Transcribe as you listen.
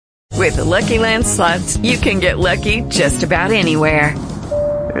With the Lucky Land Slots, you can get lucky just about anywhere.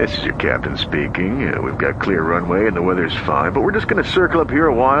 This is your captain speaking. We've got clear runway and the weather's fine, but we're just going to circle up here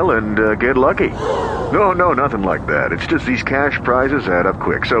a while and get lucky. No, nothing like that. It's just these cash prizes add up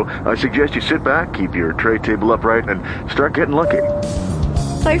quick. So I suggest you sit back, keep your tray table upright, and start getting lucky.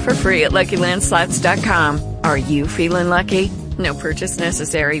 Play for free at LuckyLandSlots.com. Are you feeling lucky? No purchase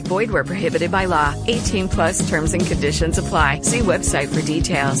necessary. Void where prohibited by law. 18 plus terms and conditions apply. See website for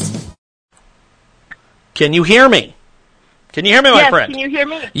details. Can you hear me? Can you hear me, my friend? Can you hear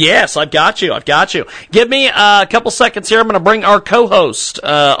me? Yes, I've got you. Give me a couple seconds here. I'm going to bring our co-host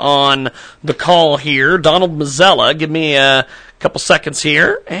on the call here, Donald Mazzella. Give me a couple seconds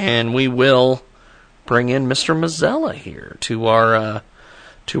here, and we will bring in Mr. Mazzella here to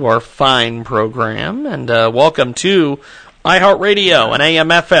our fine program. And welcome to iHeartRadio and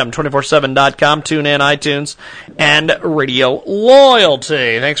AM/FM 247.com, TuneIn, iTunes, and Radio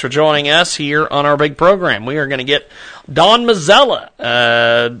Loyalty. Thanks for joining us here on our big program. We are going to get Don Mazzella,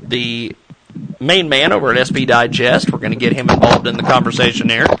 the main man over at SB Digest. We're going to get him involved in the conversation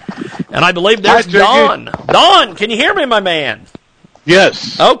here. And I believe there's Don. Don, can you hear me, my man?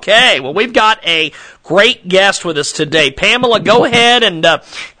 Yes. Okay, well, we've got a great guest with us today. Pamela, go ahead and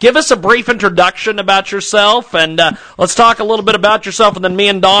give us a brief introduction about yourself, and let's talk a little bit about yourself, and then me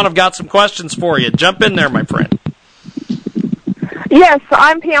and Don have got some questions for you. Jump in there, my friend. Yes,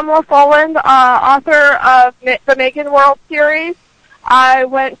 I'm Pamela Folland, author of the Megan World Series. I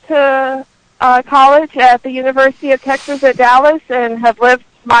went to college at the University of Texas at Dallas and have lived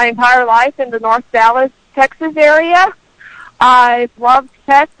my entire life in the North Dallas, Texas area. I've loved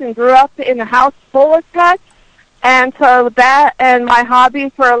pets and grew up in a house full of pets, and so that and my hobby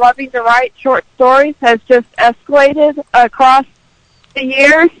for loving to write short stories has just escalated across the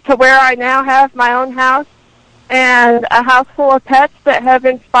years to where I now have my own house and a house full of pets that have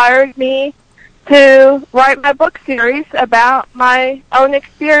inspired me to write my book series about my own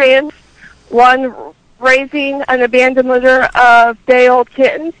experience, one raising an abandoned litter of day-old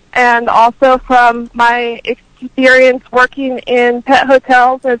kittens, and also from my experience working in pet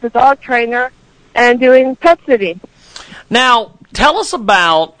hotels as a dog trainer and doing pet sitting. Now, tell us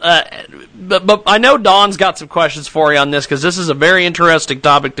about, but I know Don's got some questions for you on this because this is a very interesting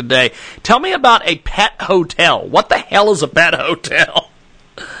topic today. Tell me about a pet hotel. What the hell is a pet hotel?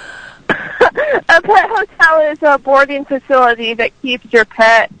 A pet hotel is a boarding facility that keeps your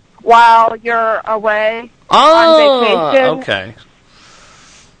pet while you're away on vacation. Okay.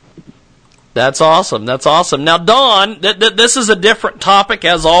 That's awesome. Now, Dawn, this is a different topic,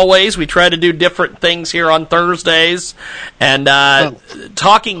 as always. We try to do different things here on Thursdays, and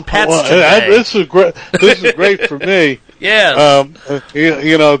talking pets today. This is great. This is great for me. Yes.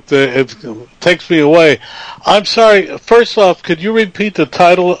 It takes me away. I'm sorry. First off, could you repeat the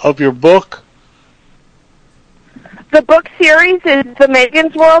title of your book? The book series is the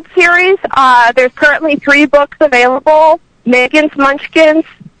Megan's World series. There's currently 3 books available: Megan's Munchkins,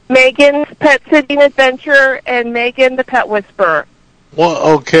 Megan's Pet Sitting Adventure, and Megan the Pet Whisperer. Well,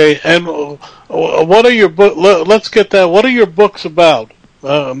 okay, and what are your books? Let's get that. What are your books about?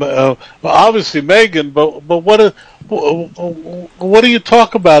 Obviously Megan, but what do you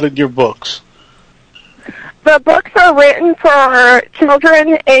talk about in your books? The books are written for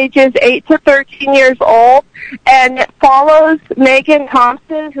children ages 8 to 13 years old, and it follows Megan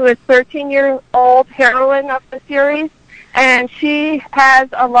Thompson, who is 13-year-old heroine of the series. And she has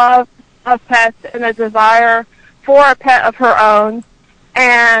a love of pets and a desire for a pet of her own.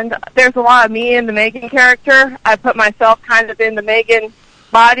 And there's a lot of me in the Megan character. I put myself kind of in the Megan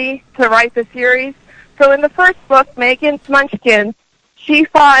body to write the series. So in the first book, Megan's Munchkins, she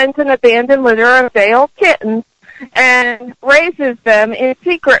finds an abandoned litter of day-old kittens and raises them in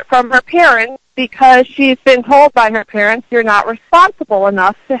secret from her parents because she's been told by her parents, you're not responsible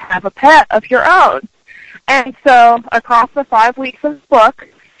enough to have a pet of your own. And so, across the 5 weeks of the book,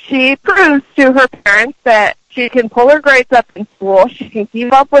 she proves to her parents that she can pull her grades up in school, she can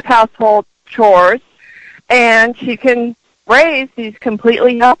keep up with household chores, and she can raise these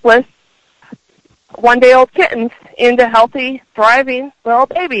completely helpless one-day-old kittens into healthy, thriving little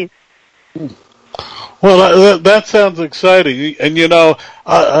babies. Well, that sounds exciting. And,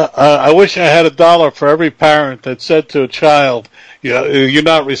 I wish I had $1 for every parent that said to a child, you're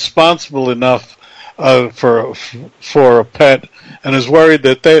not responsible enough for a pet, and is worried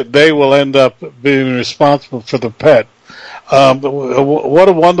that they will end up being responsible for the pet. What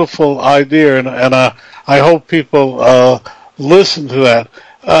a wonderful idea, and I hope people listen to that.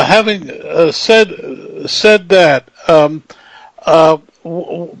 Having said that,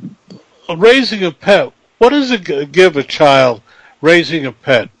 raising a pet, what does it give a child raising a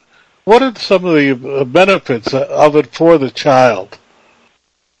pet? what are some of the benefits of it for the child?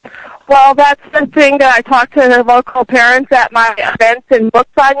 Well, that's the thing that I talk to the local parents at my events and book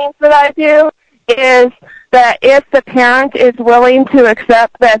signings that I do, is that if the parent is willing to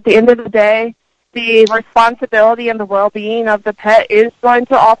accept that at the end of the day, the responsibility and the well-being of the pet is going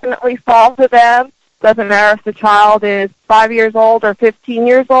to ultimately fall to them. Doesn't matter if the child is 5 years old or 15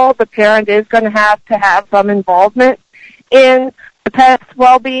 years old, the parent is going to have some involvement in the pet's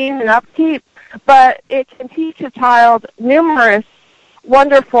well-being and upkeep. But it can teach a child numerous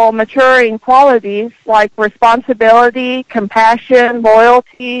wonderful maturing qualities like responsibility, compassion,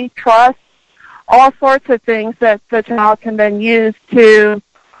 loyalty, trust, all sorts of things that the child can then use to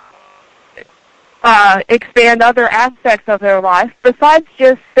expand other aspects of their life. Besides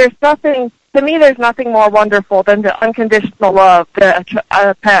just, there's nothing more wonderful than the unconditional love that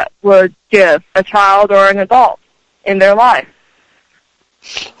a pet would give a child or an adult in their life.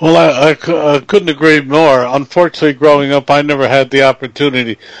 Well, I couldn't agree more. Unfortunately, growing up, I never had the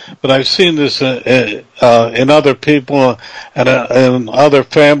opportunity, but I've seen this in other people and in other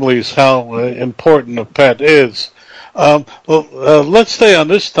families how important a pet is. Let's stay on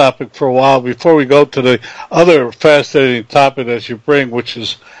this topic for a while before we go to the other fascinating topic that you bring, which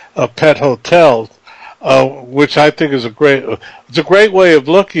is pet hotels, which I think is a great way of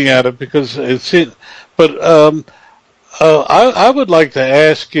looking at it because I would like to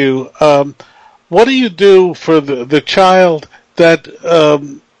ask you, what do you do for the child that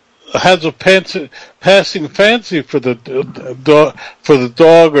has a passing fancy for the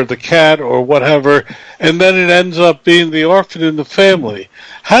dog or the cat or whatever, and then it ends up being the orphan in the family?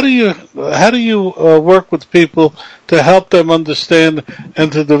 How do you work with people to help them understand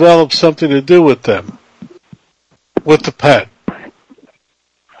and to develop something to do with them, with the pet?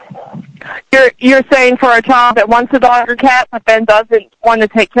 You're saying for a child that wants a dog or cat but then doesn't want to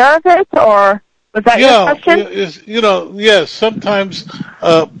take care of it, or was that your question? Yes. Sometimes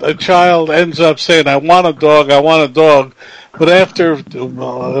a child ends up saying, I want a dog, but after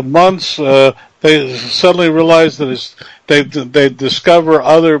months they suddenly realize that they discover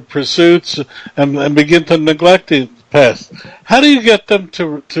other pursuits and begin to neglect the pet. How do you get them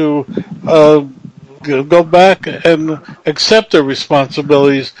to go back and accept their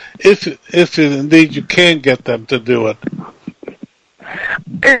responsibilities if indeed you can get them to do it?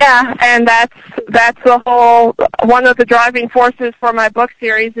 Yeah, and that's one of the driving forces for my book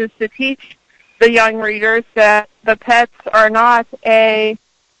series is to teach the young readers that the pets are not a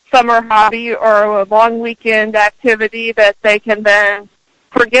summer hobby or a long weekend activity that they can then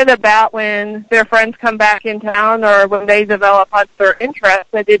forget about when their friends come back in town or when they develop other interests,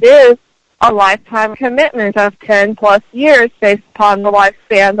 that it is a lifetime commitment of 10 plus years based upon the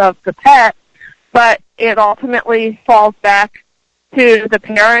lifespan of the pet, but it ultimately falls back to the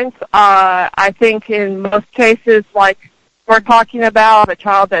parents. I think in most cases, like we're talking about, a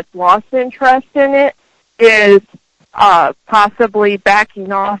child that's lost interest in it is possibly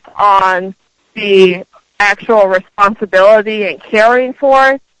backing off on the actual responsibility and caring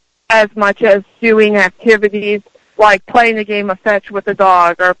for it as much as doing activities like playing a game of fetch with the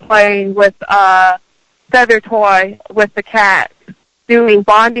dog or playing with a feather toy with the cat, doing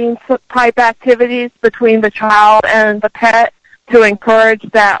bonding type activities between the child and the pet to encourage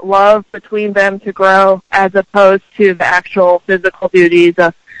that love between them to grow as opposed to the actual physical duties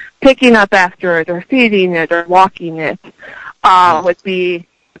of picking up after it or feeding it or walking it would be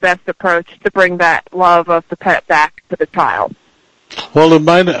the best approach to bring that love of the pet back to the child. Well, in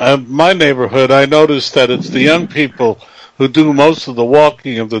my neighborhood, I noticed that it's the young people who do most of the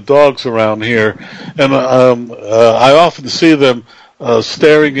walking of the dogs around here, and I often see them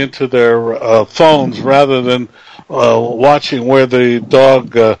staring into their phones rather than watching where the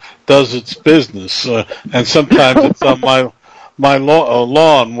dog does its business, and sometimes it's on my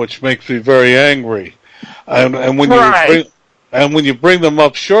lawn, which makes me very angry. And when you bring them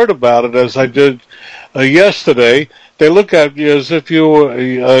up short about it, as I did yesterday, they look at you as if you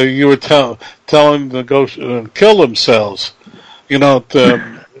were telling them to go kill themselves.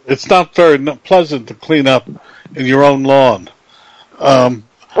 It's not very pleasant to clean up in your own lawn. Right.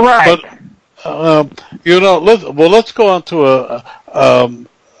 But let's go on to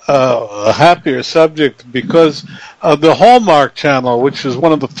a happier subject, because the Hallmark Channel, which is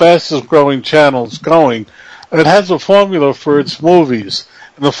one of the fastest growing channels going, it has a formula for its movies,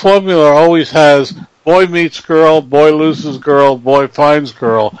 and the formula always has boy meets girl, boy loses girl, boy finds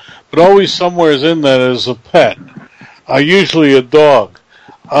girl, but always somewhere in that is a pet, usually a dog.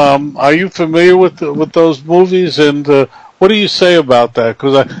 Are you familiar with those movies, and what do you say about that?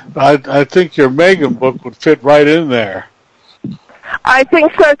 Because I think your Megan book would fit right in there. I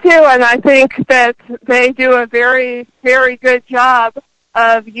think so too, and I think that they do a very, very good job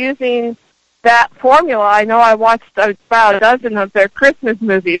of using that formula. I know I watched about a dozen of their Christmas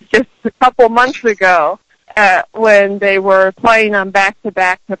movies just a couple months ago when they were playing them back to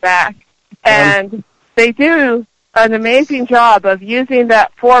back to back. And they do an amazing job of using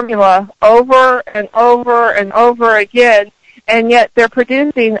that formula over and over and over again, and yet they're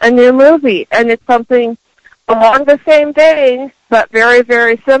producing a new movie, and it's something along the same vein, but very,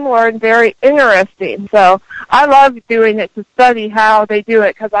 very similar and very interesting. So I love doing it to study how they do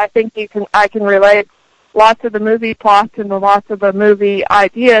it, because I think I can relate lots of the movie plots and lots of the movie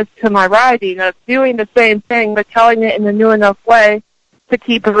ideas to my writing of doing the same thing but telling it in a new enough way to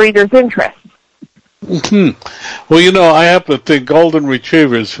keep the reader's interest. Well, I happen to think golden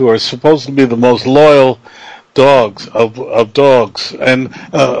retrievers, who are supposed to be the most loyal dogs of dogs, and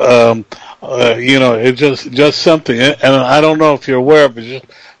it's just something. And I don't know if you're aware, but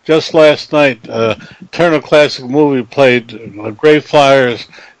just last night, Turner Classic Movie played Greyfriars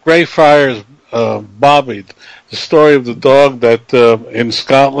Bobby, the story of the dog that in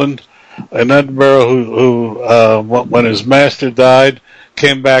Scotland, in Edinburgh, who when his master died,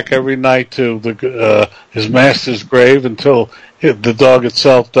 came back every night to his master's grave until the dog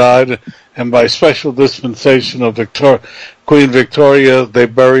itself died, and by special dispensation of Queen Victoria, they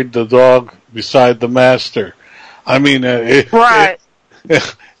buried the dog beside the master. I mean, right.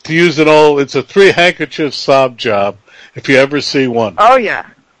 To use it's a three handkerchief sob job if you ever see one. Oh yeah.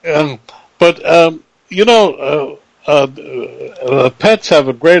 But pets have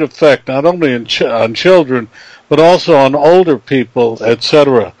a great effect not only on children but also on older people,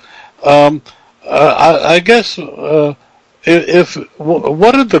 etc. I guess what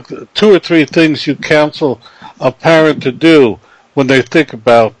are the 2 or 3 things you counsel a parent to do when they think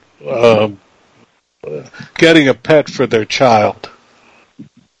about getting a pet for their child?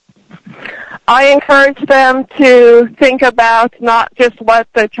 I encourage them to think about not just what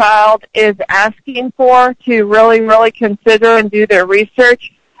the child is asking for, to really, really consider and do their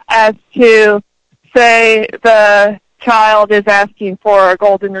research as to, say, the child is asking for a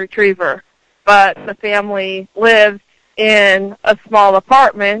golden retriever, but the family lives in a small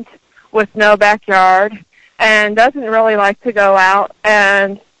apartment with no backyard and doesn't really like to go out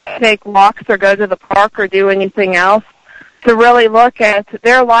and take walks or go to the park or do anything else, to really look at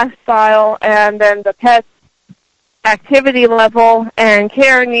their lifestyle and then the pet's activity level and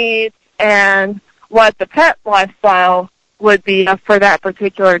care needs and what the pet lifestyle would be for that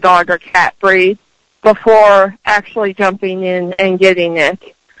particular dog or cat breed before actually jumping in and getting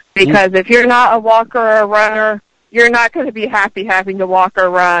it. Because if you're not a walker or a runner, you're not going to be happy having to walk or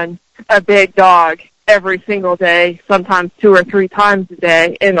run a big dog every single day, sometimes 2 or 3 times a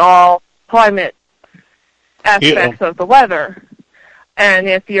day in all climate aspects of the weather. And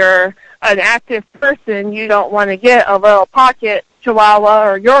if you're an active person, you don't want to get a little pocket Chihuahua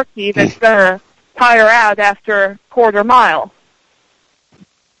or Yorkie that's going to tire out after a quarter mile.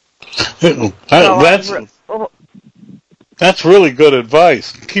 That's really good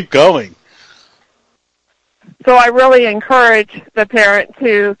advice. Keep going. So I really encourage the parent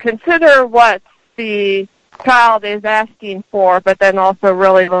to consider what the child is asking for, but then also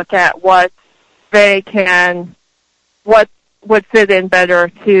really look at what would fit in better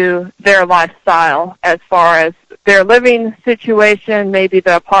to their lifestyle as far as their living situation. Maybe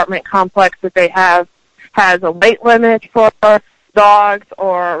the apartment complex that they have has a weight limit for dogs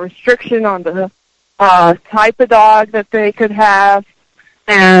or a restriction on the type of dog that they could have,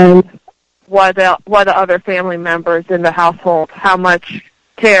 and what other family members in the household, how much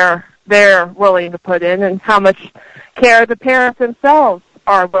care they're willing to put in and how much care the parents themselves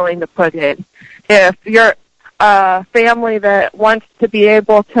are willing to put in. If you're a family that wants to be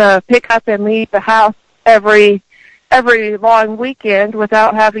able to pick up and leave the house every long weekend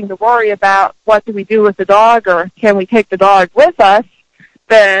without having to worry about what do we do with the dog or can we take the dog with us,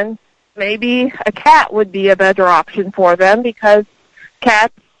 then maybe a cat would be a better option for them, because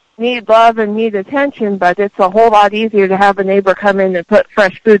cats need love and need attention, but it's a whole lot easier to have a neighbor come in and put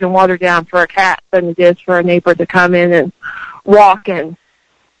fresh food and water down for a cat than it is for a neighbor to come in and walk and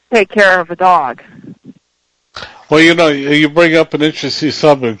take care of a dog. Well, you bring up an interesting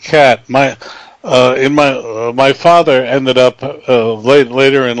subject, cat. My father ended up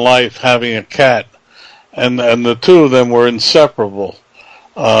later in life having a cat, and the two of them were inseparable.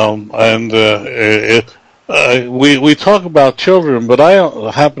 We talk about children, but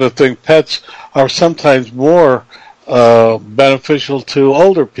I happen to think pets are sometimes more beneficial to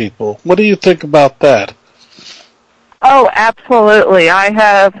older people. What do you think about that? Oh, absolutely. I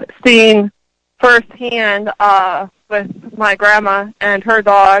have seen firsthand with my grandma and her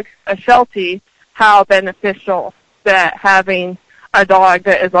dog, a Sheltie, how beneficial that having a dog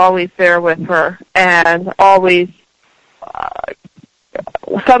that is always there with her and always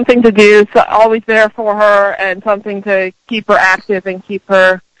something to do, so always there for her and something to keep her active and keep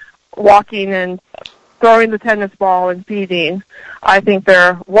her walking and throwing the tennis ball and feeding. I think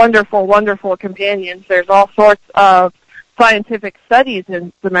they're wonderful, wonderful companions. There's all sorts of scientific studies, as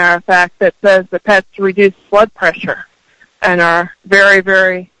a matter of fact, that says that pets reduce blood pressure and are very,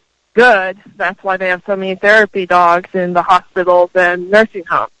 very good. That's why they have so many therapy dogs in the hospitals and nursing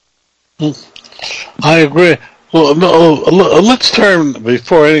homes. I agree. Well, no, let's turn,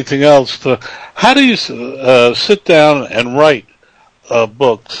 before anything else, to how do you sit down and write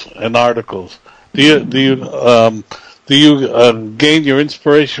books and articles? Do you gain your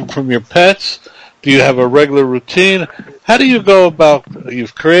inspiration from your pets? Do you have a regular routine? How do you go about?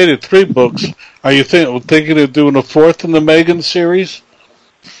 You've created 3 books. Are you thinking of doing a 4th in the Megan series?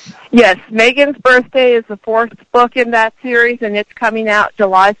 Yes, Megan's Birthday is the 4th book in that series, and it's coming out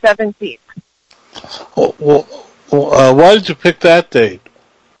July 17th. Why did you pick that date?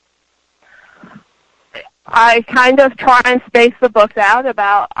 I kind of try and space the books out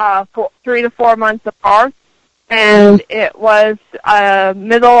about 3 to 4 months apart, and it was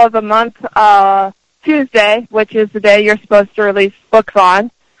middle of the month, Tuesday, which is the day you're supposed to release books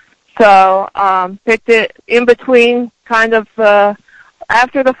on. So picked it in between, kind of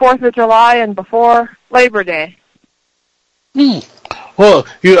after the 4th of July and before Labor Day. Well,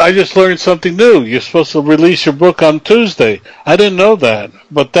 I just learned something new. You're supposed to release your book on Tuesday. I didn't know that,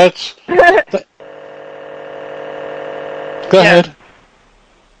 but that's... Go ahead.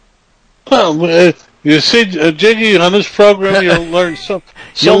 Well, you see, Jiggy, on this program, you'll learn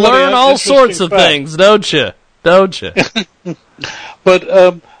You'll learn all sorts of things, don't you? Don't you?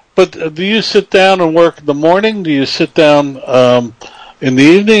 But do you sit down and work in the morning? Do you sit down in the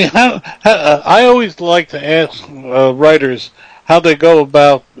evening? I always like to ask writers how they go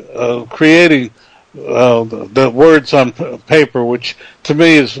about creating the words on paper, which to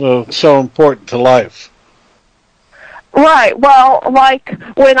me is so important to life. Right. Well, like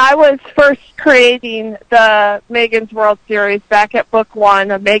when I was first creating the Megan's World series back at book 1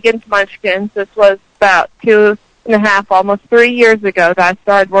 of Megan's Munchkins, this was about 2.5, almost 3 years ago that I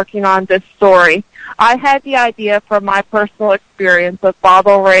started working on this story. I had the idea from my personal experience of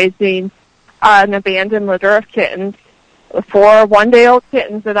bottle raising an abandoned litter of kittens, 4 one-day-old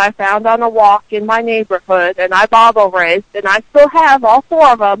kittens that I found on a walk in my neighborhood, and I bottle raised, and I still have all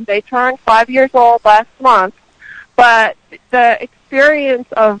 4 of them. They turned 5 years old last month. But the experience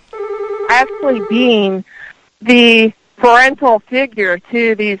of actually being the parental figure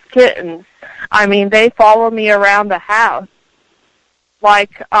to these kittens, I mean, they follow me around the house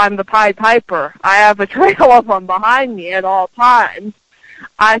like I'm the Pied Piper. I have a trail of them behind me at all times.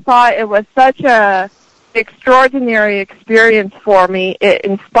 I thought it was such a extraordinary experience for me. It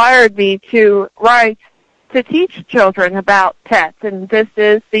inspired me to write, to teach children about pets, and this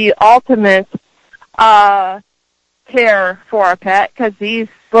is the ultimate care for a pet, because these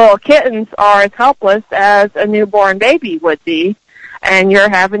little kittens are as helpless as a newborn baby would be, and you're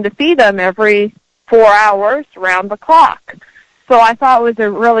having to feed them every 4 hours round the clock. So I thought it was a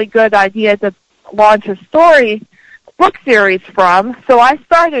really good idea to launch a story book series from. So I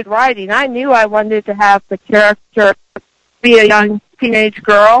started writing. I knew I wanted to have the character be a young teenage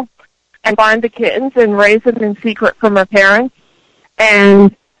girl and find the kittens and raise them in secret from her parents,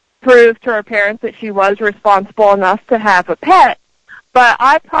 and prove to her parents that she was responsible enough to have a pet. But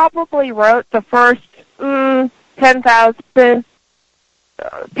I probably wrote the first 10,000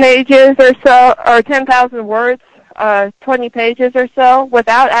 pages or so, or 10,000 words, 20 pages or so,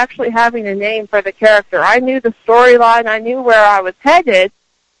 without actually having a name for the character. I knew the storyline, I knew where I was headed,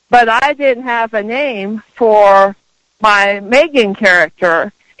 but I didn't have a name for my Megan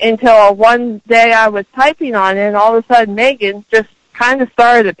character until one day I was typing on it, and all of a sudden Megan just kind of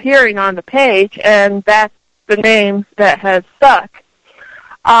started appearing on the page, and that's the name that has stuck.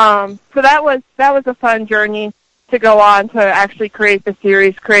 So that was a fun journey to go on to actually create the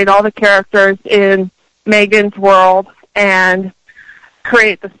series, create all the characters in Megan's world, and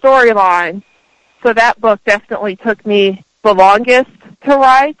create the storyline. So that book definitely took me the longest to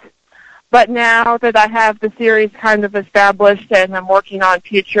write. But now that I have the series kind of established and I'm working on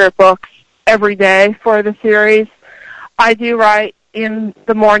future books every day for the series, I do write in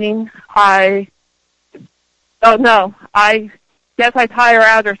the morning. I guess I tire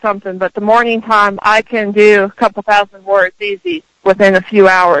out or something, but the morning time I can do a couple thousand words easy within a few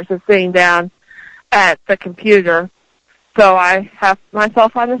hours of sitting down at the computer. So I have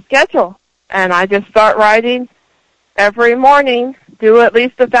myself on a schedule, and I just start writing every morning, do at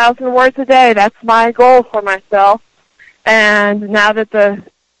least 1,000 words a day. That's my goal for myself. And now that the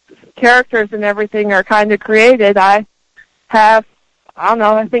characters and everything are kind of created, I have,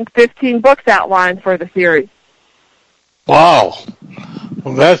 I think 15 books outlined for the series. Wow.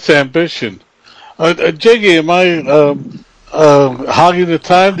 Well, that's ambition. Jiggy, am I hogging the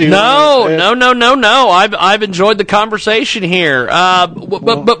time? No. I've enjoyed the conversation here.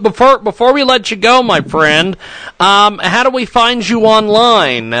 But before we let you go, my friend, how do we find you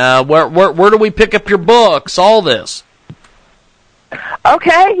online? Where do we pick up your books? All this.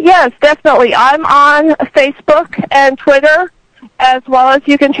 Okay, yes, definitely. I'm on Facebook and Twitter, as well as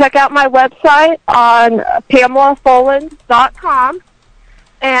you can check out my website on PamelaFoland.com.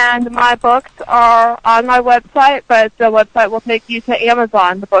 And my books are on my website, but the website will take you to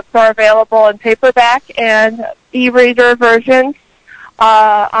Amazon. The books are available in paperback and e-reader versions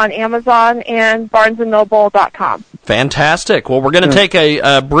on Amazon and BarnesandNoble.com. Fantastic. Well, we're going to take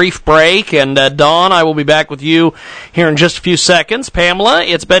a brief break, and Dawn, I will be back with you here in just a few seconds. Pamela,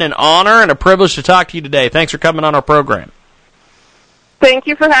 it's been an honor and a privilege to talk to you today. Thanks for coming on our program. Thank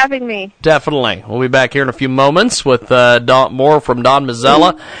you for having me. Definitely. We'll be back here in a few moments with more from Don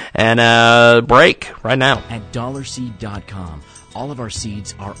Mazzella and break right now. At dollarseed.com, all of our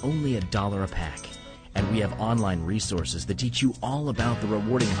seeds are only $1 a pack. And we have online resources that teach you all about the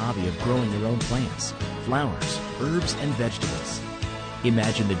rewarding hobby of growing your own plants, flowers, herbs, and vegetables.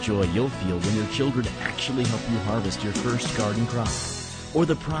 Imagine the joy you'll feel when your children actually help you harvest your first garden crop, or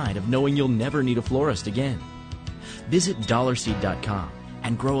the pride of knowing you'll never need a florist again. Visit dollarseed.com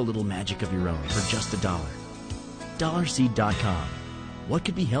and grow a little magic of your own for just $1. Dollarseed.com. What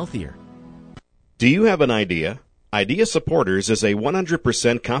could be healthier? Do you have an idea? Idea Supporters is a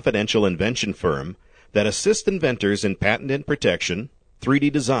 100% confidential invention firm that assists inventors in patent and protection, 3D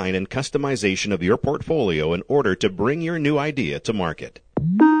design, and customization of your portfolio in order to bring your new idea to market.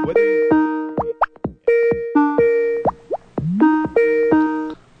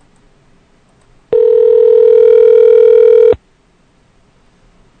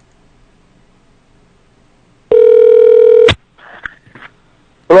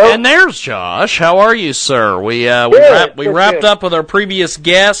 And there's Josh. How are you, sir? We wrapped up with our previous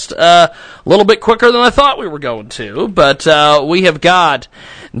guest a little bit quicker than I thought we were going to, but we have got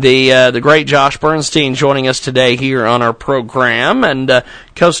the great Josh Bernstein joining us today here on our program, and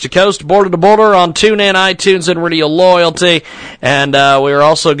coast to coast, border to border on TuneIn, iTunes, and Radio Loyalty. And we're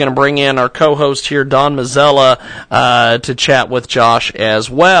also going to bring in our co-host here, Don Mazzella, to chat with Josh as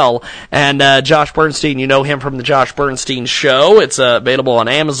well. And Josh Bernstein, you know him from the Josh Bernstein Show. It's available on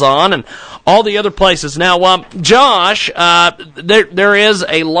Amazon and all the other places. Now, Josh, there is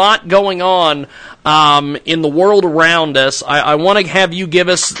a lot going on in the world around us. I want to have you give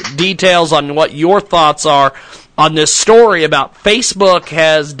us details on what your thoughts are on this story about Facebook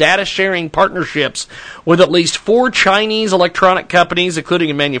has data sharing partnerships with at least 4 Chinese electronic companies,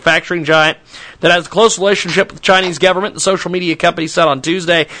 including a manufacturing giant that has a close relationship with the Chinese government. The social media company said on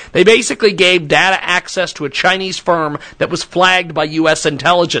Tuesday they basically gave data access to a Chinese firm that was flagged by U.S.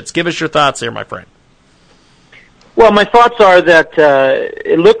 intelligence. Give us your thoughts here, my friend. Well, my thoughts are that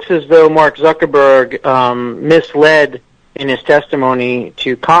it looks as though Mark Zuckerberg misled in his testimony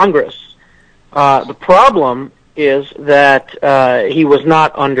to Congress. The problem is that he was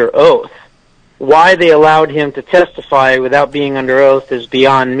not under oath. Why they allowed him to testify without being under oath is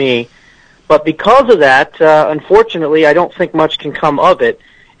beyond me. But because of that, unfortunately, I don't think much can come of it.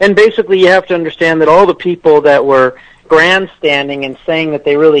 And basically, you have to understand that all the people that were grandstanding and saying that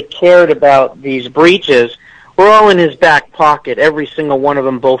they really cared about these breaches were all in his back pocket, every single one of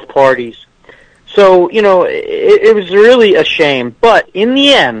them, both parties. So, it was really a shame. But in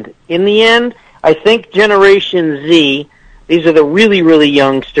the end, I think Generation Z, these are the really, really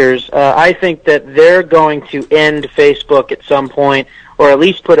youngsters, I think that they're going to end Facebook at some point, or at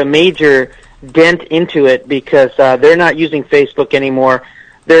least put a major dent into it, because they're not using Facebook anymore.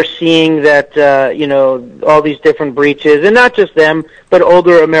 They're seeing that, all these different breaches, and not just them, but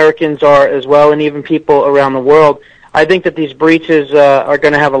older Americans are as well, and even people around the world. I think that these breaches are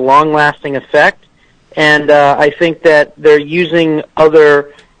going to have a long-lasting effect, and I think that they're using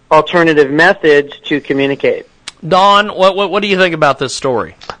other alternative methods to communicate. Don, what do you think about this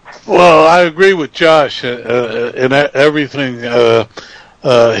story? Well, I agree with Josh in everything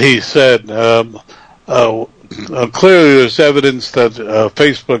he said. Clearly, there's evidence that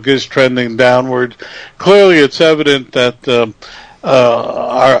Facebook is trending downward. Clearly, it's evident that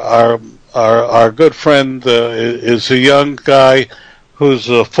our good friend is a young guy who's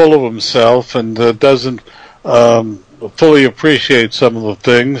full of himself and doesn't fully appreciate some of the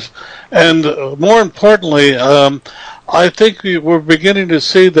things. And more importantly, I think we're beginning to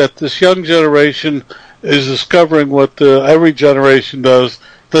see that this young generation is discovering what every generation does,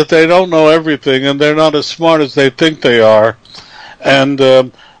 that they don't know everything and they're not as smart as they think they are. And,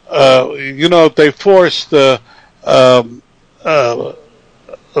 they forced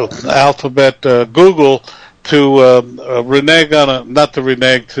Alphabet Google to renege on not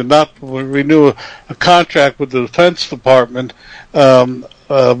renew a contract with the Defense Department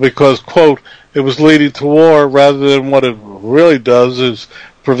because, quote, it was leading to war rather than what it really does is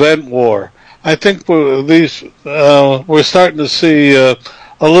prevent war. I think we're starting to see a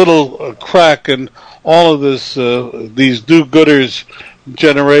little crack in all of these do-gooders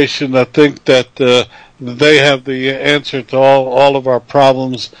generation that think that they have the answer to all of our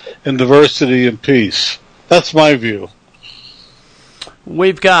problems in diversity and peace. That's my view.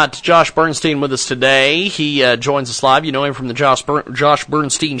 We've got Josh Bernstein with us today. He joins us live. You know him from the Josh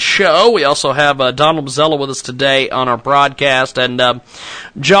Bernstein Show. We also have Donald Mazzella with us today on our broadcast. And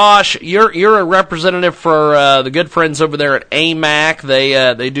Josh, you're a representative for the good friends over there at AMAC.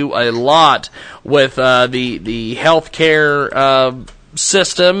 They do a lot with the healthcare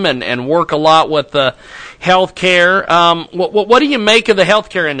system and work a lot with healthcare. What do you make of the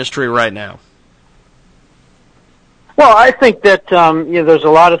healthcare industry right now? Well, I think that there's a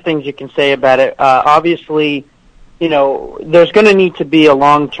lot of things you can say about it. Obviously, there's going to need to be a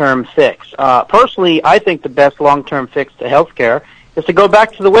long-term fix. Personally, I think the best long-term fix to healthcare is to go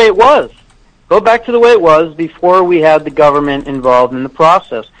back to the way it was. Go back to the way it was before we had the government involved in the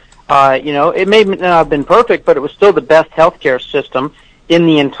process. It may not have been perfect, but it was still the best healthcare system in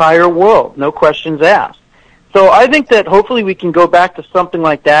the entire world. No questions asked. So I think that hopefully we can go back to something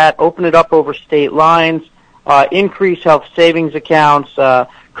like that, open it up over state lines, increase health savings accounts,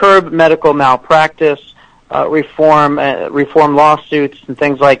 curb medical malpractice, reform lawsuits and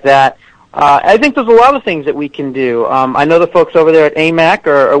things like that. I think there's a lot of things that we can do. I know the folks over there at AMAC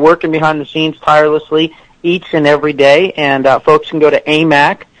are working behind the scenes tirelessly each and every day, and folks can go to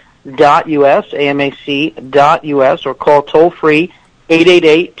amac.us, AMAC.us, or call toll-free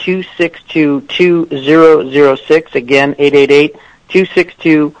 888-262-2006. Again,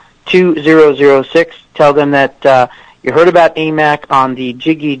 888-262-2006. Tell them that you heard about AMAC on the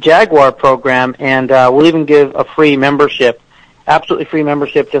Jiggy Jaguar program, and we'll even give a free membership, absolutely free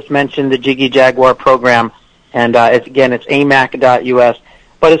membership. Just mention the Jiggy Jaguar program, and it's amac.us.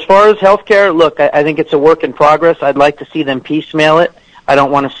 But as far as healthcare, look, I think it's a work in progress. I'd like to see them piecemeal it. I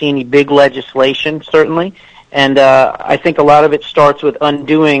don't want to see any big legislation, certainly. And I think a lot of it starts with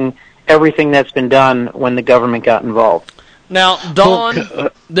undoing everything that's been done when the government got involved. Now, Don,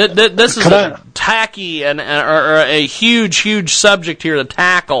 this is a tacky and a huge subject here to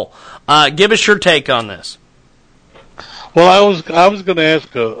tackle. Give us your take on this. Well, I was going to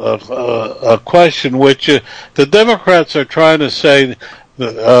ask a question, which the Democrats are trying to say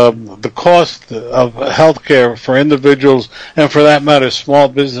the cost of health care for individuals and, for that matter, small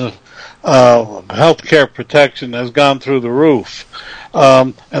business health care protection has gone through the roof,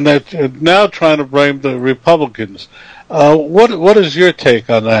 and they're now trying to blame the Republicans. What is your take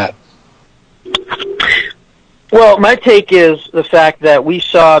on that? Well, my take is the fact that we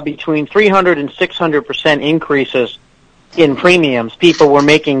saw between 300 and 600% increases in premiums. People were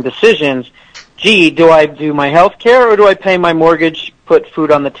making decisions. Gee, do I do my health care or do I pay my mortgage, put food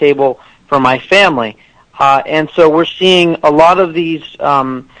on the table for my family? And so we're seeing a lot of these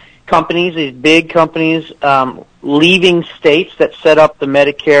companies, these big companies, leaving states that set up the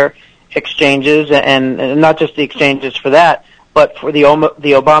Medicare exchanges, and not just the exchanges for that, but for the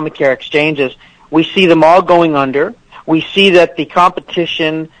Obamacare exchanges. We see them all going under. We see that the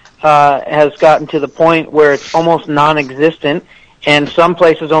competition has gotten to the point where it's almost non-existent, and some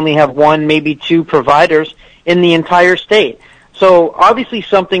places only have one, maybe two providers in the entire state. So obviously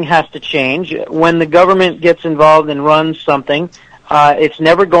something has to change. When the government gets involved and runs something, it's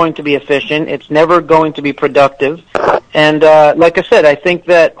never going to be efficient. It's never going to be productive. And like I said, I think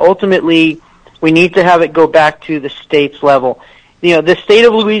that ultimately we need to have it go back to the state's level. The state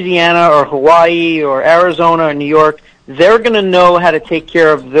of Louisiana or Hawaii or Arizona or New York, they're going to know how to take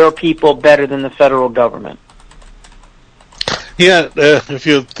care of their people better than the federal government. Yeah, if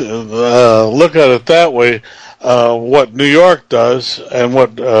you look at it that way, what New York does and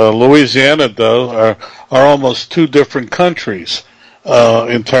what Louisiana does are almost two different countries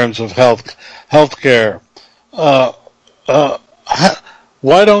in terms of health care. Why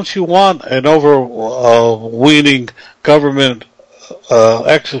don't you want an overweening government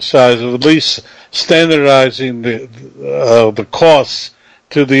exercise of at least standardizing the costs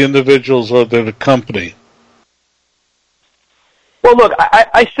to the individuals or the company? Well, look,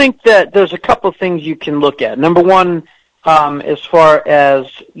 I think that there's a couple things you can look at. Number one, as far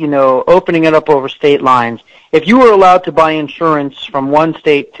as, opening it up over state lines, if you were allowed to buy insurance from one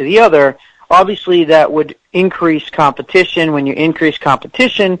state to the other, obviously that would increase competition. When you increase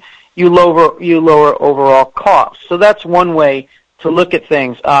competition, you lower overall costs. So that's one way to look at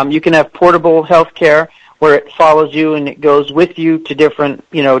things. You can have portable health care where it follows you and it goes with you to different,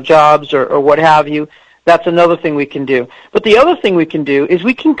 jobs or what have you. That's another thing we can do. But the other thing we can do is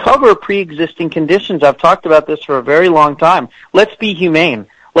we can cover pre-existing conditions. I've talked about this for a very long time. Let's be humane.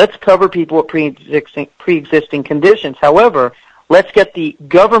 Let's cover people with pre-existing conditions. However, let's get the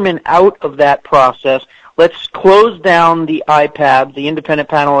government out of that process. Let's close down the IPABs, the Independent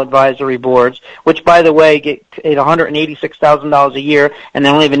Panel Advisory Boards, which, by the way, get paid $186,000 a year, and they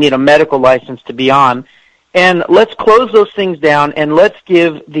don't even need a medical license to be on. And let's close those things down, and let's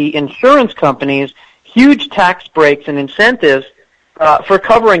give the insurance companies huge tax breaks and incentives for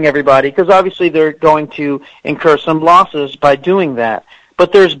covering everybody, because obviously they're going to incur some losses by doing that.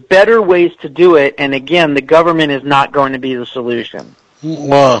 But there's better ways to do it, and again, the government is not going to be the solution.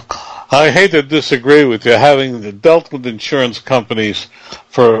 Well, I hate to disagree with you. Having dealt with insurance companies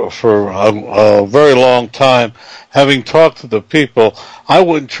for a very long time, having talked to the people, I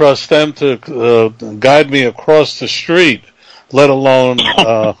wouldn't trust them to guide me across the street, let alone...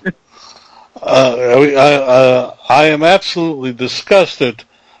 I am absolutely disgusted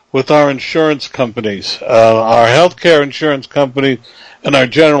with our insurance companies, our healthcare insurance companies and our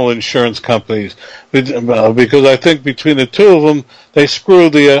general insurance companies, because I think between the two of them, they screw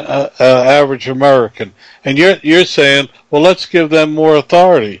the average American. And you're saying, well, let's give them more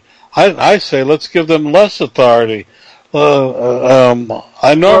authority. I say let's give them less authority.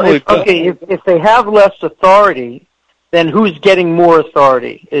 I normally... if they have less authority, then who's getting more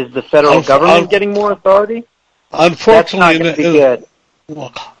authority? Is the federal government getting more authority? Unfortunately, that's not going to be good.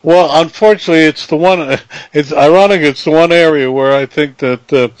 Well, unfortunately, it's the one. It's ironic. It's the one area where I think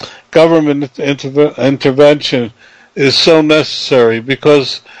that government intervention is so necessary,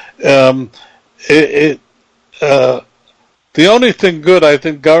 because the only thing good I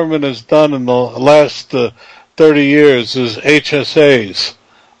think government has done in the last 30 years is HSAs.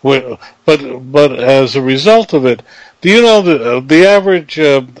 But as a result of it, do you know the average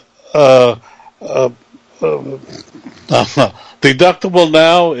deductible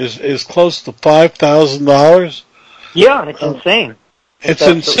now is close to $5,000? Yeah, it's insane. It's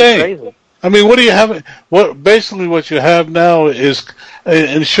insane. Crazy. I mean, what do you have? Basically what you have now is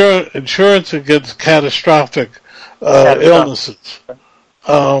insurance against catastrophic illnesses.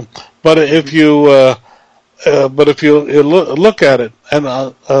 But if you look at it, and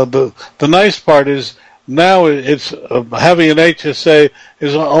the nice part is now it's having an HSA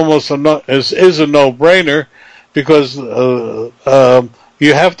is almost a no-brainer, because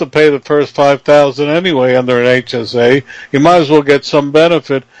you have to pay the first $5,000 anyway under an HSA. You might as well get some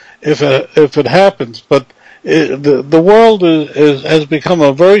benefit if it happens. But the world has become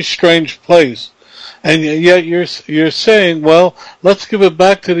a very strange place, and yet you're saying, well, let's give it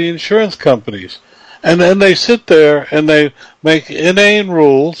back to the insurance companies. And then they sit there and they make inane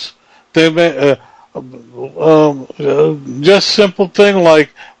rules. They make just simple thing like,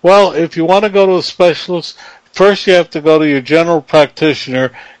 well, if you want to go to a specialist, first you have to go to your general practitioner,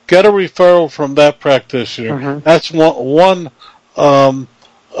 get a referral from that practitioner. Mm-hmm. That's one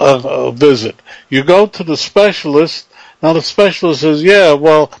visit. You go to the specialist. Now the specialist says, yeah,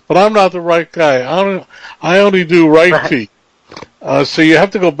 well, but I'm not the right guy. I only do right feet. So you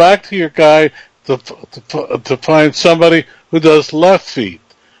have to go back to your guy to find somebody who does left feet,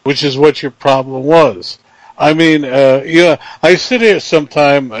 which is what your problem was. I mean, I sit here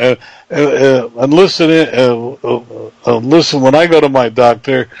sometime and listen when I go to my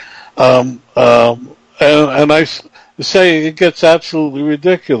doctor, and I say it gets absolutely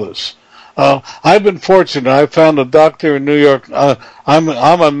ridiculous. I've been fortunate. I found a doctor in New York. I'm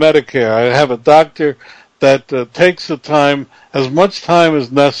on Medicare. I have a doctor that takes the time, as much time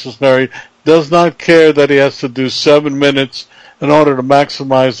as necessary, does not care that he has to do 7 minutes in order to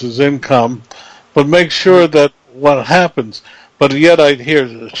maximize his income, but make sure that what happens. But yet I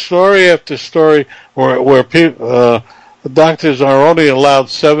hear story after story where people, doctors are only allowed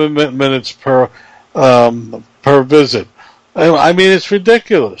 7 minutes per visit. I mean, it's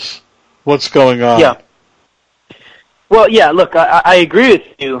ridiculous what's going on. Yeah. Well, yeah, look, I agree with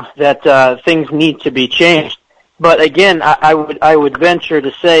you that things need to be changed. But again, I would venture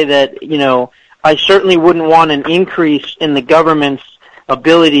to say that, I certainly wouldn't want an increase in the government's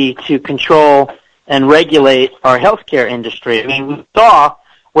ability to control and regulate our healthcare industry. I mean, we saw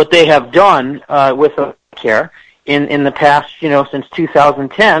what they have done with healthcare, in the past, since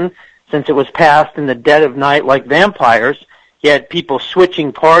 2010, since it was passed in the dead of night like vampires. You had people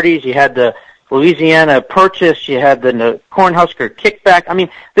switching parties. You had the Louisiana Purchase. You had the Cornhusker kickback. I mean,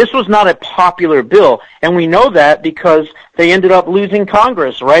 this was not a popular bill, and we know that because they ended up losing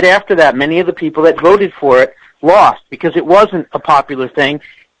Congress right after that. Many of the people that voted for it lost because it wasn't a popular thing.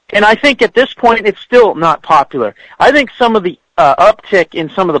 And I think at this point it's still not popular. I think some of the uptick in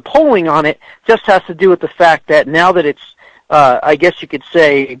some of the polling on it just has to do with the fact that now that it's, I guess you could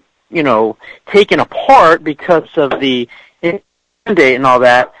say, taken apart because of the mandate and all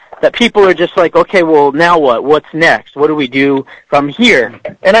that, that people are just like, okay, well, now what? What's next? What do we do from here?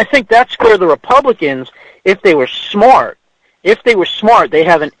 And I think that's where the Republicans, if they were smart, they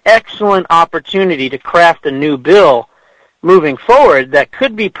have an excellent opportunity to craft a new bill moving forward that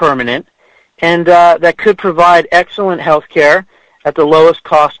could be permanent and that could provide excellent health care at the lowest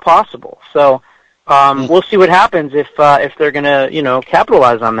cost possible. So we'll see what happens if they're going to,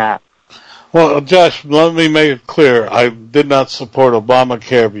 capitalize on that. Well, Josh, let me make it clear. I did not support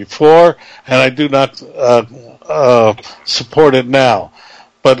Obamacare before, and I do not support it now.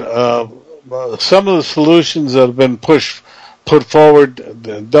 But some of the solutions that have been put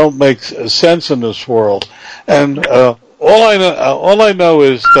forward don't make sense in this world. And all I know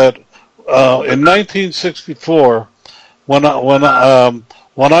is that in 1964, when I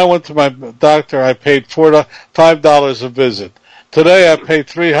went to my doctor, I paid $5 a visit. Today I pay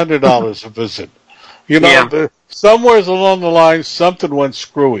 $300 a visit. Somewhere along the line, something went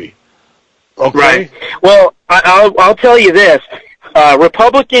screwy. Okay. Right. Well, I'll tell you this: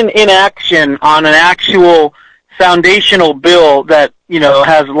 Republican inaction on an actual foundational bill that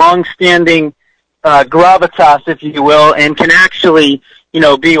has long-standing gravitas, if you will, and can actually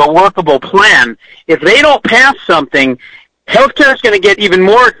be a workable plan. If they don't pass something, healthcare is going to get even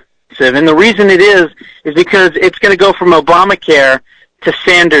more expensive, and the reason it is because it's going to go from Obamacare to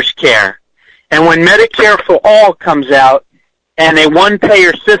Sanders Care. And when Medicare for All comes out and a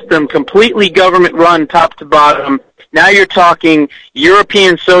one-payer system, completely government-run top to bottom, now you're talking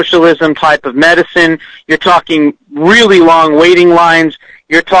European socialism type of medicine. You're talking really long waiting lines.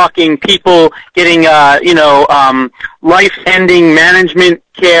 You're talking people getting, life-ending management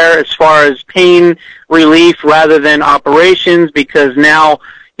care as far as pain relief rather than operations, because now,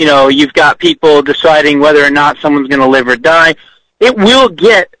 you've got people deciding whether or not someone's going to live or die. It will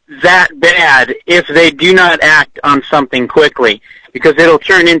get that bad if they do not act on something quickly, because it'll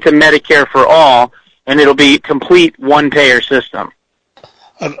turn into Medicare for All, and it'll be complete one-payer system.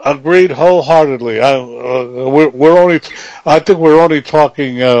 Agreed wholeheartedly. I think we're only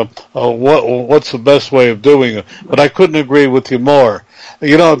talking what's the best way of doing it, but I couldn't agree with you more.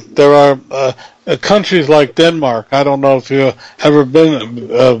 There are countries like Denmark. I don't know if you've ever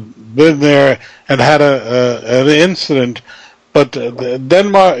been there and had an incident, but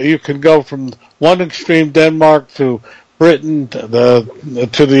Denmark, you can go from one extreme, Denmark, to Britain, to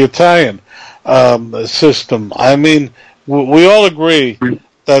the Italian system. I mean, we all agree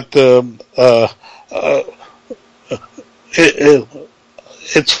that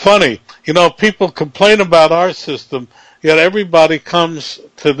it's funny. People complain about our system, yet everybody comes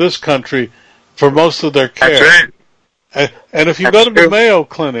to this country for most of their care. That's right. And if you go to the Mayo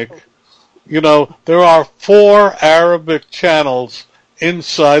Clinic, there are 4 Arabic channels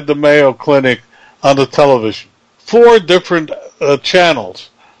inside the Mayo Clinic on the television. 4 different channels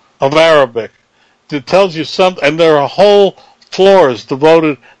of Arabic. It tells you something, and there are whole floors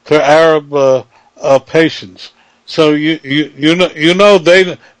devoted to Arab patients. So you know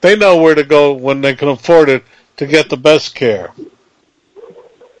they know where to go when they can afford it to get the best care.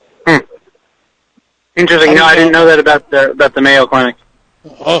 Interesting. No, I didn't know that about the Mayo Clinic.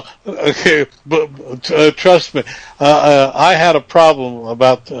 Oh, okay, but trust me, I had a problem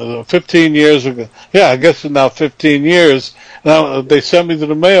about 15 years ago. Yeah, I guess it's now 15 years. Now they sent me to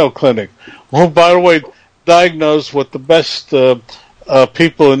the Mayo Clinic. Well, by the way, diagnosed what the best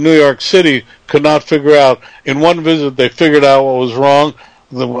people in New York City could not figure out. In one visit, they figured out what was wrong.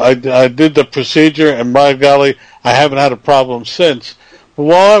 I did the procedure, and by golly, I haven't had a problem since. But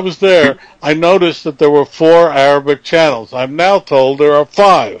while I was there, I noticed that there were 4 Arabic channels. I'm now told there are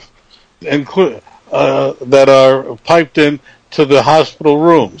 5, that are piped in to the hospital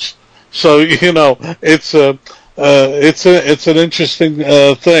rooms. So it's an interesting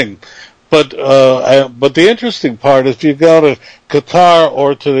thing. But the interesting part is, if you go to Qatar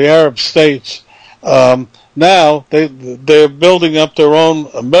or to the Arab states, now they're building up their own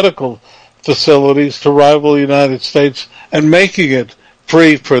medical facilities to rival the United States and making it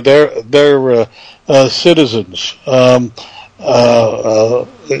free for their citizens.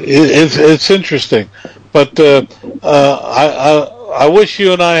 it's interesting. But I wish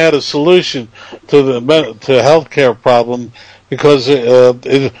you and I had a solution to the healthcare problem, because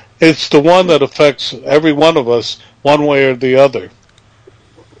it's the one that affects every one of us one way or the other.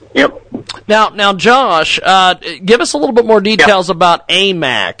 Yep. Now, Josh, give us a little bit more details about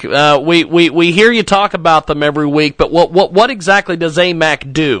AMAC. We hear you talk about them every week, but what exactly does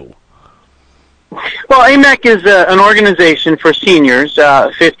AMAC do? Well, AMAC is an organization for seniors,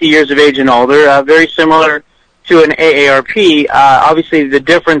 50 years of age and older, very similar to an AARP. Obviously, the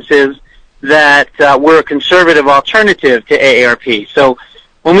difference is that we're a conservative alternative to AARP. So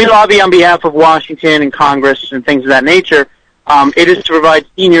when we lobby on behalf of Washington and Congress and things of that nature, it is to provide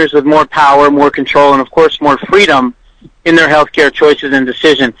seniors with more power, more control, and, of course, more freedom in their health care choices and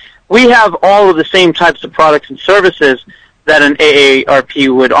decision. We have all of the same types of products and services that an AARP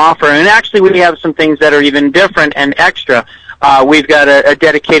would offer, and actually we have some things that are even different and extra. We've got a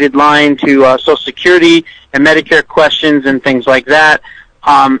dedicated line to Social Security and Medicare questions and things like that.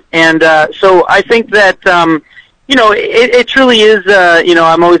 So I think that, it truly is,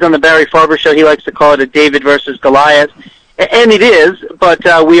 I'm always on the Barry Farber show. He likes to call it a David versus Goliath. And it is, but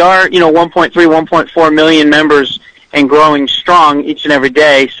we are, 1.3, 1.4 million members and growing strong each and every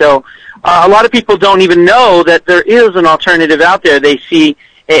day. So a lot of people don't even know that there is an alternative out there. They see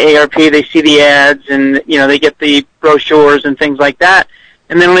AARP, they see the ads, and, they get the brochures and things like that,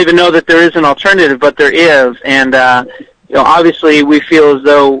 and they don't even know that there is an alternative, but there is. And, obviously we feel as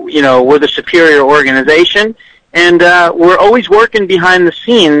though, we're the superior organization, and we're always working behind the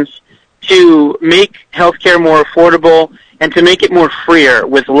scenes to make healthcare more affordable and to make it more freer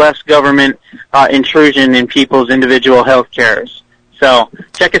with less government intrusion in people's individual health cares. So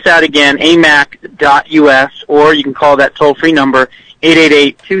check us out again, amac.us, or you can call that toll-free number,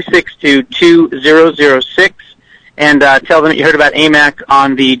 888-262-2006, and tell them that you heard about AMAC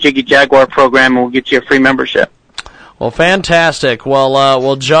on the Jiggy Jaguar program, and we'll get you a free membership. Well, fantastic.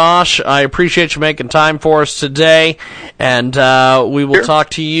 Well, Josh, I appreciate you making time for us today, and we will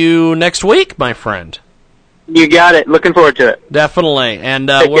talk to you next week, my friend. You got it. Looking forward to it. Definitely. And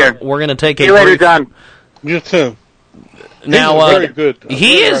we're going to take See you later, Don. You too. Now, very good.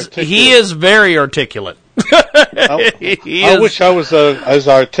 He is very articulate. I wish I was as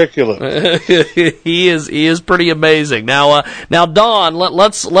articulate. He is pretty amazing. Now, Don,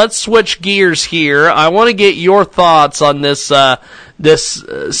 let's switch gears here. I want to get your thoughts on this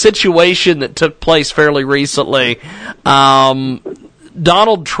situation that took place fairly recently.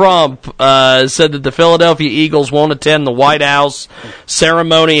 Donald Trump said that the Philadelphia Eagles won't attend the White House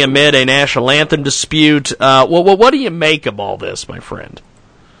ceremony amid a national anthem dispute. What do you make of all this, my friend?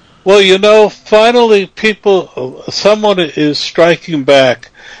 Well, finally someone is striking back.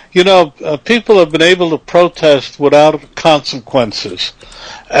 People have been able to protest without consequences.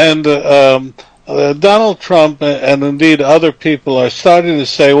 And Donald Trump and indeed other people are starting to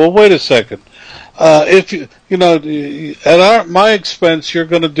say, well, wait a second. If at my expense, you're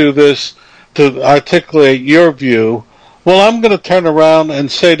going to do this to articulate your view. Well, I'm going to turn around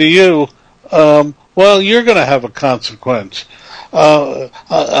and say to you, well, you're going to have a consequence.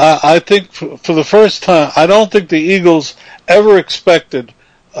 I think for the first time, I don't think the Eagles ever expected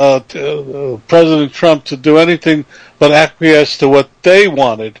President Trump to do anything but acquiesce to what they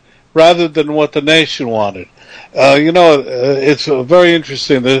wanted rather than what the nation wanted. It's very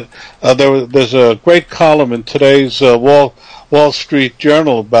interesting. There's a great column in today's Wall Street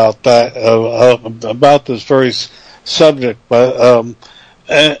Journal about that, about this very subject. But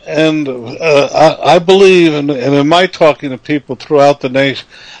I believe, and in my talking to people throughout the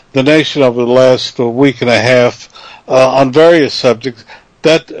nation over the last week and a half on various subjects,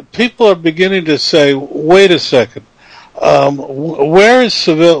 that people are beginning to say, wait a second, where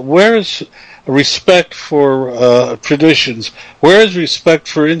is respect for traditions? Where is respect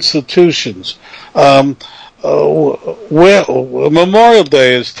for institutions? Memorial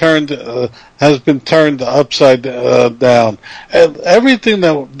Day has been turned upside down, and everything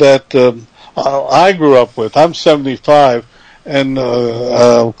that I grew up with. I'm 75, and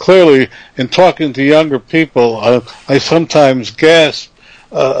clearly, in talking to younger people, I sometimes gasp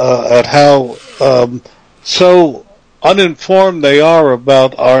at how so uninformed they are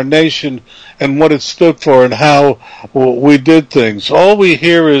about our nation and what it stood for and how we did things. All we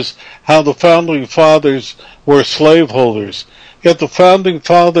hear is how the Founding Fathers were slaveholders. Yet the Founding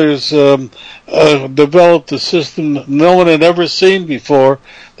Fathers developed a system no one had ever seen before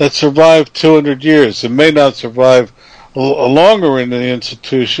that survived 200 years. It may not survive longer in the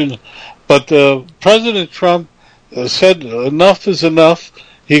institution, but President Trump said enough is enough.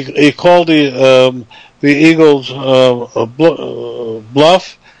 he called the Eagles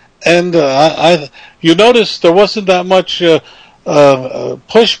bluff, and you notice there wasn't that much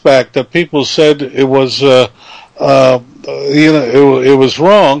pushback that people said it was it was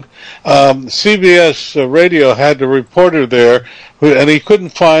wrong. CBS radio had a reporter there, and he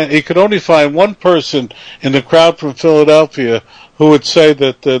could only find one person in the crowd from Philadelphia who would say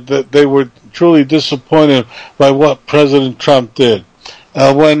that they were truly disappointed by what President Trump did.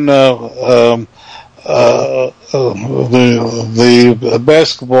 When the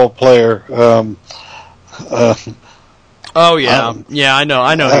basketball player, oh yeah, I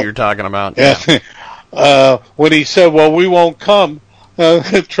know who you're talking about. Yeah. When he said, "Well, we won't come,"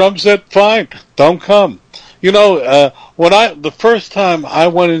 Trump said, "Fine, don't come." When the first time I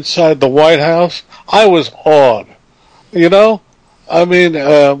went inside the White House, I was awed. The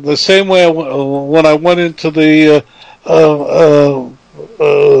same way when I went into the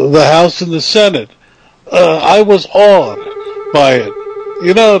House and the Senate, I was awed by it.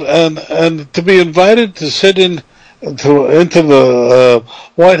 And to be invited to sit into the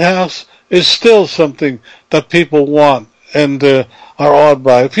White House is still something that people want and are awed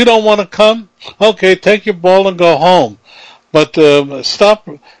by. If you don't want to come, okay, take your ball and go home. But stop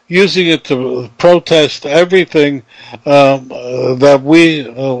using it to protest everything that we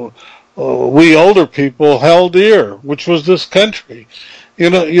older people held dear, which was this country.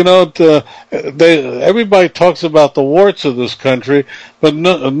 Everybody talks about the warts of this country, but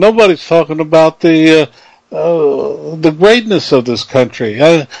nobody's talking about the greatness of this country.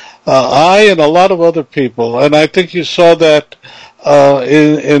 I and a lot of other people, and I think you saw that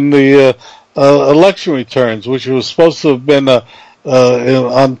in the election returns, which was supposed to have been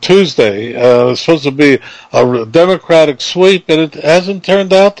on Tuesday. It was supposed to be a Democratic sweep, and it hasn't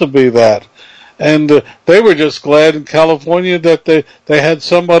turned out to be that. And they were just glad in California that they had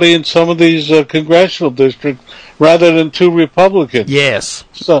somebody in some of these congressional districts rather than two Republicans. Yes.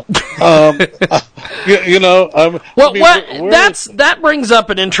 So, that brings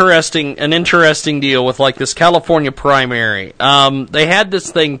up an interesting deal with like this California primary. They had this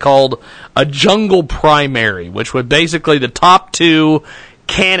thing called a jungle primary, which would basically the top two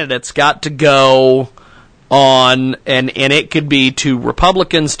candidates got to go on, and it could be two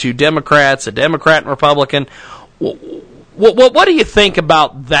Republicans, two Democrats, a Democrat and Republican. What do you think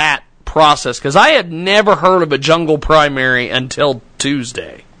about that process? Because I had never heard of a jungle primary until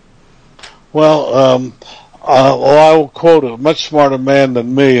Tuesday. Well, I will quote a much smarter man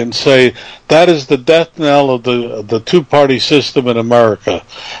than me and say that is the death knell of the two-party system in America.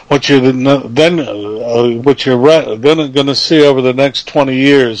 What you're going to see over the next 20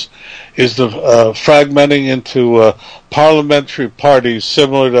 years is the fragmenting into parliamentary parties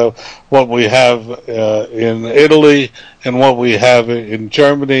similar to what we have in Italy and what we have in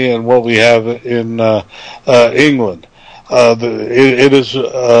Germany and what we have in England. It is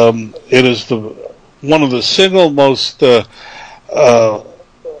one of the single most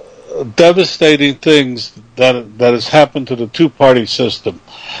devastating things that has happened to the two-party system,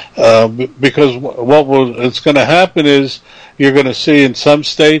 because it's going to happen is you're going to see in some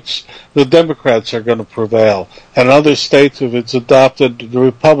states the Democrats are going to prevail, and in other states, if it's adopted, the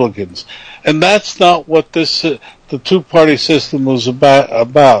Republicans, and that's not what the two-party system was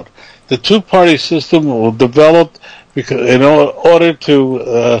about. The two-party system was developed because in order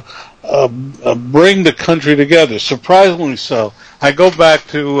to bring the country together. Surprisingly so. I go back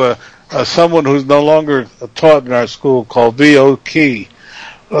to someone who's no longer taught in our school called V.O. Key,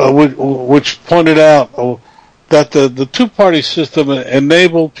 which pointed out that the two-party system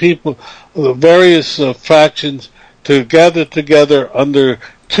enabled people, the various factions, to gather together under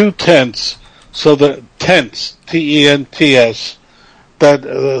two tents, so that tents, T-E-N-T-S,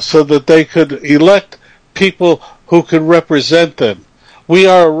 so that they could elect people who could represent them. We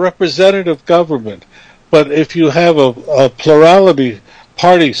are a representative government, but if you have a plurality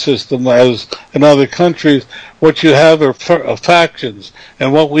party system, as in other countries, what you have are factions,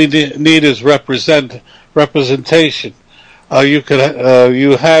 and what we need is representation. You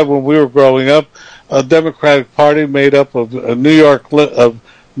have, when we were growing up, a Democratic Party made up of New York of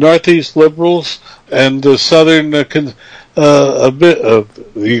Northeast liberals and Southern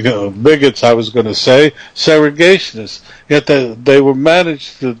bigots, I was going to say, segregationists. Yet they were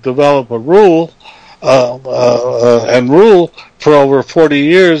managed to develop a rule and rule for over 40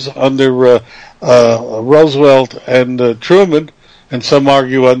 years under Roosevelt and Truman, and some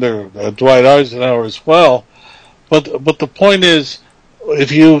argue under Dwight Eisenhower as well. But the point is,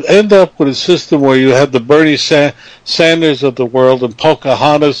 if you end up with a system where you have the Bernie Sanders of the world and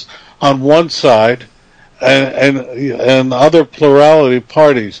Pocahontas on one side, and other plurality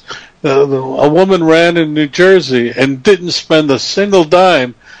parties. A woman ran in New Jersey and didn't spend a single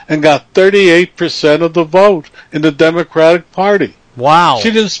dime and got 38% of the vote in the Democratic Party. Wow.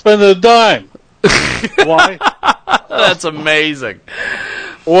 She didn't spend a dime. Why? That's amazing.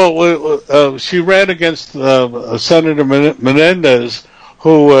 Well, she ran against Senator Menendez,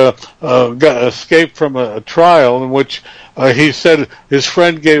 who escaped from a trial in which he said his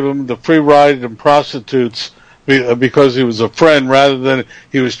friend gave him the free ride in prostitutes because he was a friend, rather than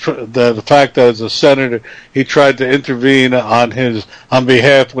he was the fact that as a senator he tried to intervene on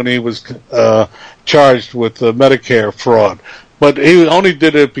behalf when he was charged with Medicare fraud. But he only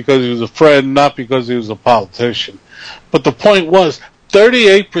did it because he was a friend, not because he was a politician. But the point was,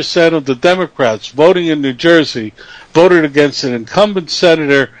 38% of the Democrats voting in New Jersey voted against an incumbent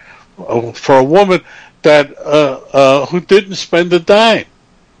senator for a woman that who didn't spend a dime.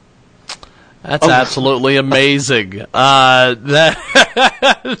 That's absolutely amazing. That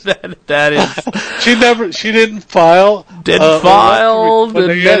is. She didn't file. Didn't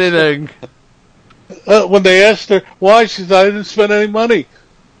anything. When they asked her why, she said, "I didn't spend any money."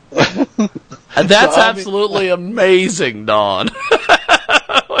 That's absolutely amazing, Don.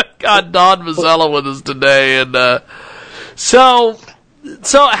 God, Don Mazzella with us today, and so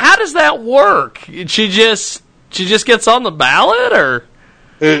how does that work? She just gets on the ballot, or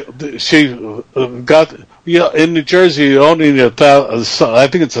she got in New Jersey. You only need 1,000. I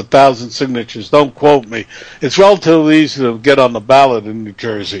think it's 1,000 signatures. Don't quote me. It's relatively easy to get on the ballot in New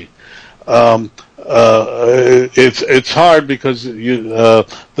Jersey. It's hard because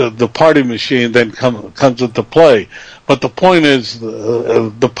the party machine then comes into play. But the point is,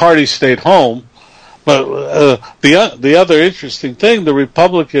 the party stayed home. But the other interesting thing, the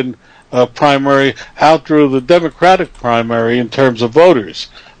Republican primary outdrew the Democratic primary in terms of voters.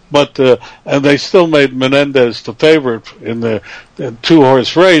 But and they still made Menendez the favorite in the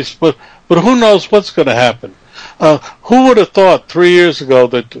two-horse race. But who knows what's going to happen? Who would have thought 3 years ago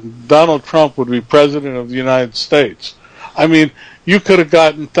that Donald Trump would be president of the United States? I mean, you could have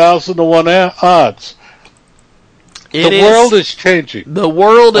gotten 1,000-to-1 odds. The world is changing. The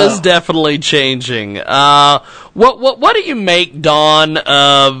world is definitely changing. What do you make, Don,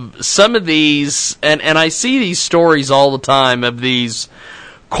 of some of these? And I see these stories all the time of these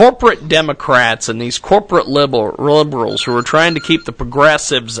corporate Democrats and these corporate liberals who are trying to keep the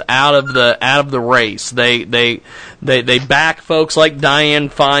progressives out of the race. They back folks like Dianne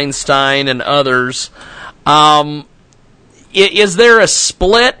Feinstein and others. Is there a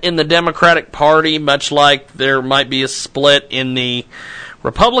split in the Democratic Party, much like there might be a split in the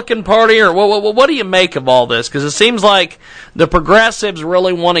Republican Party, or what do you make of all this? Because it seems like the progressives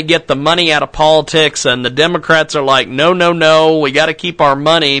really want to get the money out of politics, and the Democrats are like, no, we got to keep our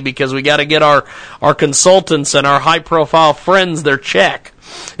money because we got to get our consultants and our high-profile friends their check.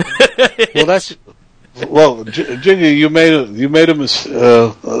 Jiggy, you made a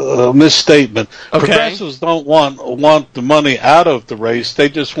misstatement. Okay. Progressives don't want the money out of the race; they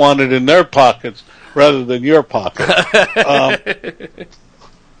just want it in their pockets rather than your pocket.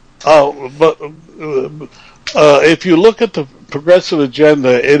 If you look at the progressive agenda,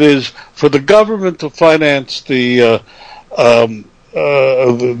 it is for the government to finance the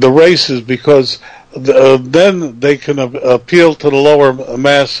races because then they can appeal to the lower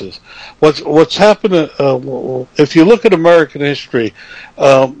masses. What's happened? If you look at American history,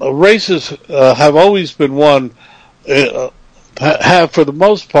 races have always been won. Have for the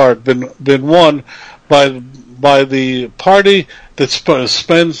most part been won by the party that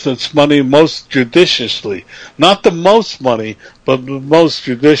spends its money most judiciously. Not the most money, but most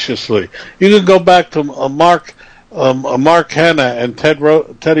judiciously. You can go back to Mark Hanna and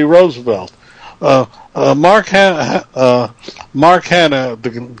Teddy Roosevelt. Mark Hanna,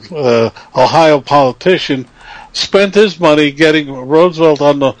 the Ohio politician, spent his money getting Roosevelt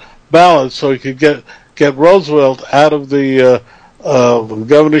on the ballot so he could get Roosevelt out of the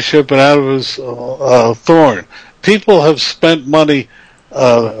governorship and out of his thorn. People have spent money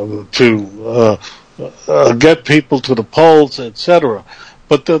to get people to the polls, etc.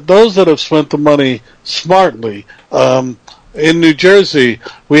 But those that have spent the money smartly, in New Jersey,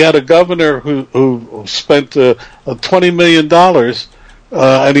 we had a governor who spent $20 million,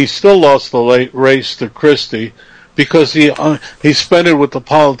 and he still lost the race to Christie because he spent it with the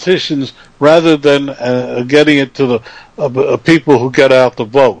politicians rather than getting it to the people who get out the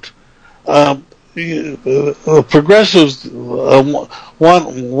vote. Progressives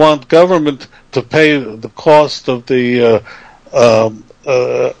want government to pay the cost of the of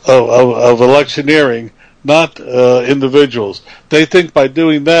electioneering, not individuals. They think by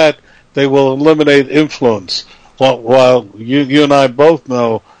doing that they will eliminate influence. While you and I both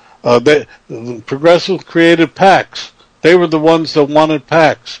know, the progressives created PACs. They were the ones that wanted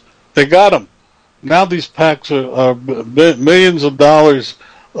PACs. They got them. Now these PACs are millions of dollars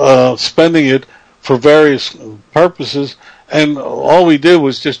spending it for various purposes, and all we did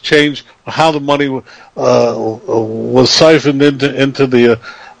was just change how the money was siphoned into the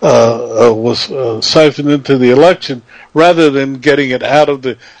election, rather than getting it out of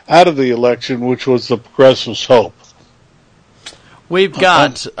the election, which was the progressives' hope. We've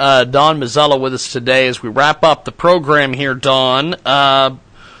got Don Mazzella with us today as we wrap up the program here. Don,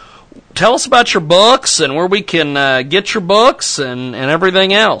 tell us about your books and where we can get your books and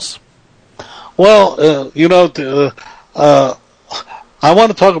everything else. Well, I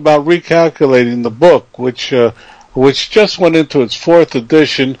want to talk about Recalculating the book, which just went into its 4th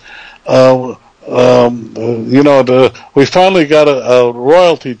edition. We finally got a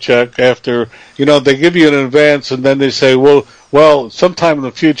royalty check after, they give you an advance and then they say, well, sometime in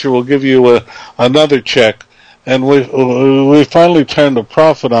the future we'll give you another check. And we finally turned a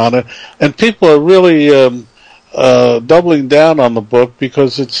profit on it. And people are really doubling down on the book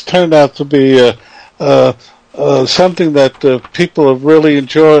because it's turned out to be something that people have really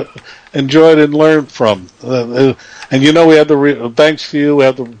enjoyed and learned from. And we have thanks to you, we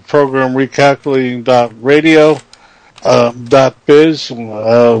have the program Recalculating.radio, .biz,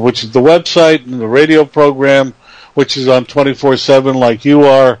 which is the website, and the radio program, which is on 24/7 like you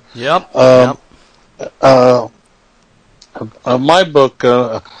are. Yep. My book,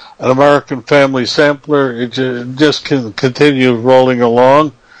 An American Family Sampler, it just can continue rolling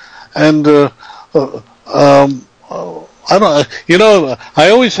along. And I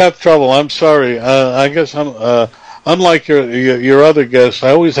always have trouble. I'm sorry. I guess I'm unlike your other guests. I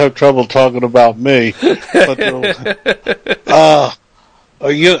always have trouble talking about me. But I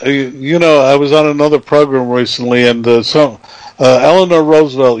was on another program recently, and Eleanor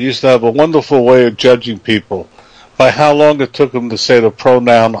Roosevelt used to have a wonderful way of judging people by how long it took them to say the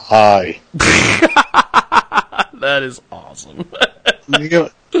pronoun I. That is awesome.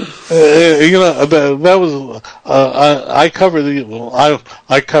 That was I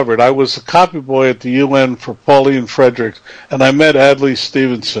covered. I was a copy boy at the UN for Pauline Fredericks, and I met Adlai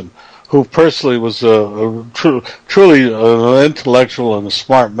Stevenson, who personally was truly an intellectual and a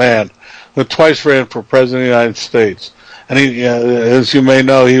smart man, who twice ran for president of the United States. And he, as you may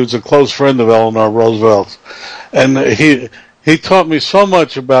know, he was a close friend of Eleanor Roosevelt, and he taught me so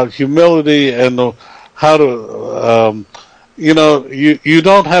much about humility and how to. You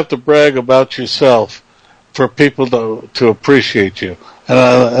don't have to brag about yourself for people to appreciate you,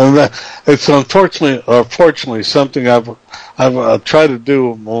 and it's fortunately something I've tried to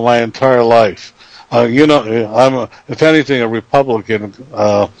do my entire life. I'm if anything a Republican,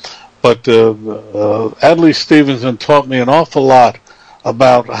 but Adlai Stevenson taught me an awful lot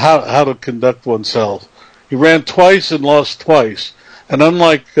about how to conduct oneself. He ran twice and lost twice, and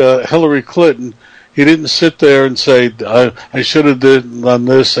unlike Hillary Clinton, he didn't sit there and say, I should have done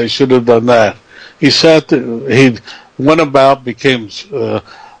this, I should have done that. He sat there, he went about, became a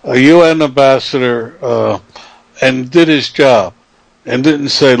UN ambassador, and did his job. And didn't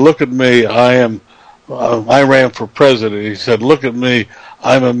say, look at me, I ran for president. He said, look at me,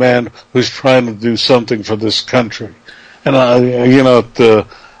 I'm a man who's trying to do something for this country. And,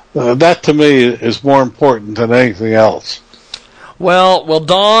 that to me is more important than anything else. Well,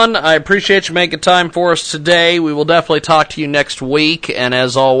 Don, I appreciate you making time for us today. We will definitely talk to you next week. And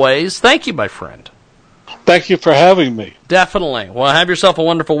as always, thank you, my friend. Thank you for having me. Definitely. Well, have yourself a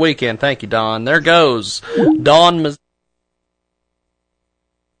wonderful weekend. Thank you, Don. There goes Don.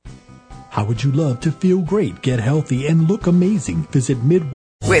 How would you love to feel great, get healthy, and look amazing? Visit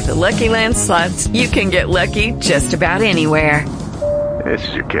With the Lucky Land Slots, you can get lucky just about anywhere. This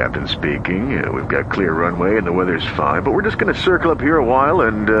is your captain speaking. We've got clear runway and the weather's fine, but we're just going to circle up here a while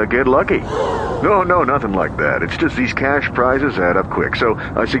and get lucky. No, nothing like that. It's just these cash prizes add up quick. So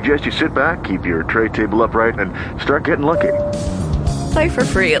I suggest you sit back, keep your tray table upright, and start getting lucky. Play for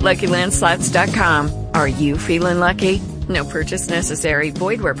free at LuckyLandSlots.com. Are you feeling lucky? No purchase necessary.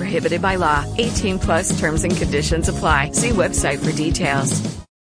 Void where prohibited by law. 18+ terms and conditions apply. See website for details.